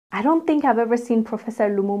I don't think I've ever seen Professor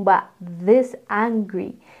Lumumba this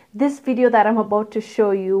angry. This video that I'm about to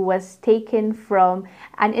show you was taken from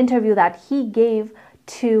an interview that he gave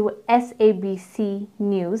to SABC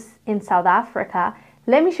News in South Africa.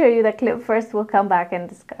 Let me show you the clip first. We'll come back and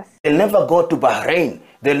discuss. They'll never go to Bahrain.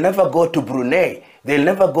 They'll never go to Brunei. They'll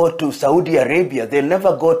never go to Saudi Arabia. They'll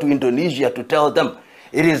never go to Indonesia to tell them.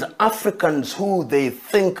 It is Africans who they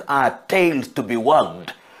think are tails to be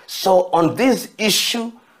wagged. So on this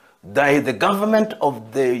issue, the government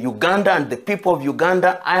of the Uganda and the people of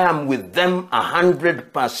Uganda, I am with them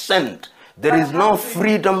 100%. There is no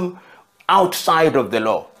freedom outside of the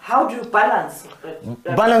law. How do you balance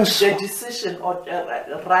the decision or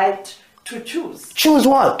right to choose? Choose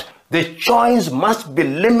what? The choice must be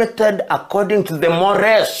limited according to the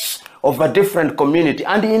mores of a different community.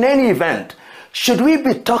 And in any event, should we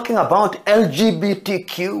be talking about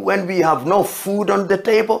LGBTQ when we have no food on the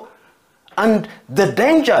table? And the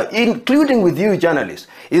danger, including with you journalists,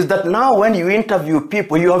 is that now when you interview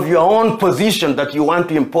people, you have your own position that you want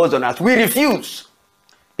to impose on us. We refuse.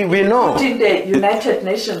 We know. In the United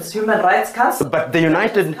Nations Human Rights Council. But the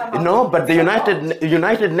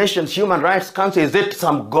United Nations Human Rights Council, is it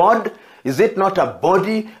some god? Is it not a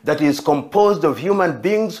body that is composed of human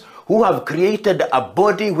beings who have created a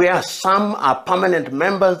body where some are permanent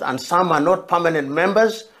members and some are not permanent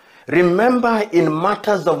members? Remember, in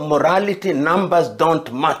matters of morality, numbers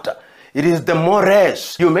don't matter. It is the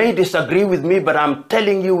mores. You may disagree with me, but I'm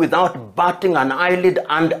telling you without batting an eyelid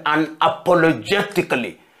and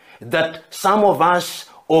unapologetically that some of us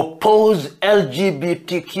oppose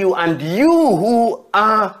LGBTQ, and you who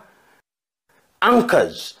are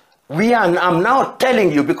anchors, I'm now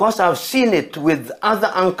telling you, because I've seen it with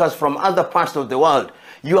other anchors from other parts of the world,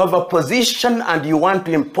 you have a position and you want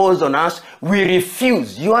to impose on us. We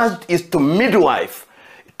refuse. Yours is to midwife,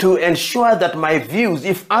 to ensure that my views,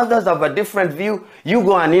 if others have a different view, you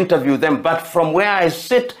go and interview them. But from where I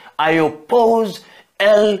sit, I oppose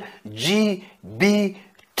LGBTQ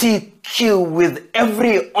with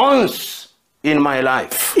every ounce in my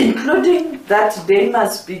life. Including that they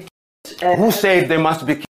must be... Who said they must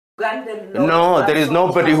be? No, there is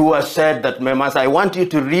nobody who has said that they must. I want you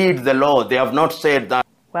to read the law. They have not said that.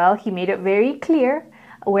 Well, he made it very clear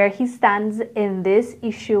where he stands in this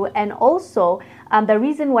issue, and also the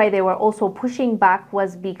reason why they were also pushing back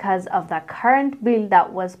was because of the current bill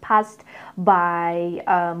that was passed by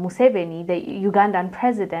Museveni, the Ugandan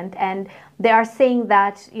president, and they are saying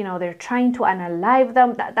that, you know, they're trying to unalive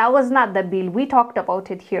them. That was not the bill. We talked about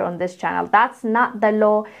it here on this channel. That's not the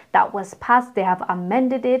law that was passed. They have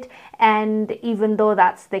amended it, and even though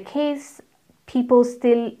that's the case, people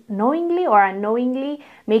still knowingly or unknowingly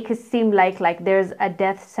make it seem like there's a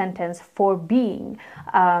death sentence for being,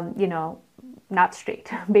 you know, not straight,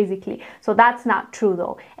 basically. So that's not true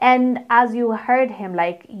though. And as you heard him,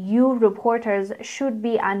 like, you reporters should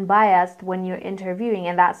be unbiased when you're interviewing,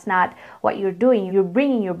 and that's not what you're doing. You're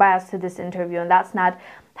bringing your bias to this interview, and that's not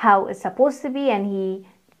how it's supposed to be. And he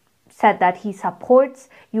said that he supports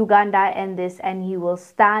Uganda in this and he will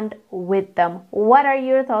stand with them. What are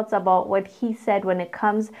your thoughts about what he said when it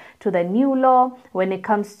comes to the new law, when it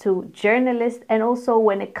comes to journalists, and also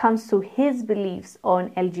when it comes to his beliefs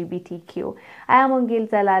on LGBTQ? I am Ongil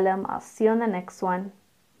Zalalam. I'll see you on the next one.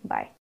 Bye.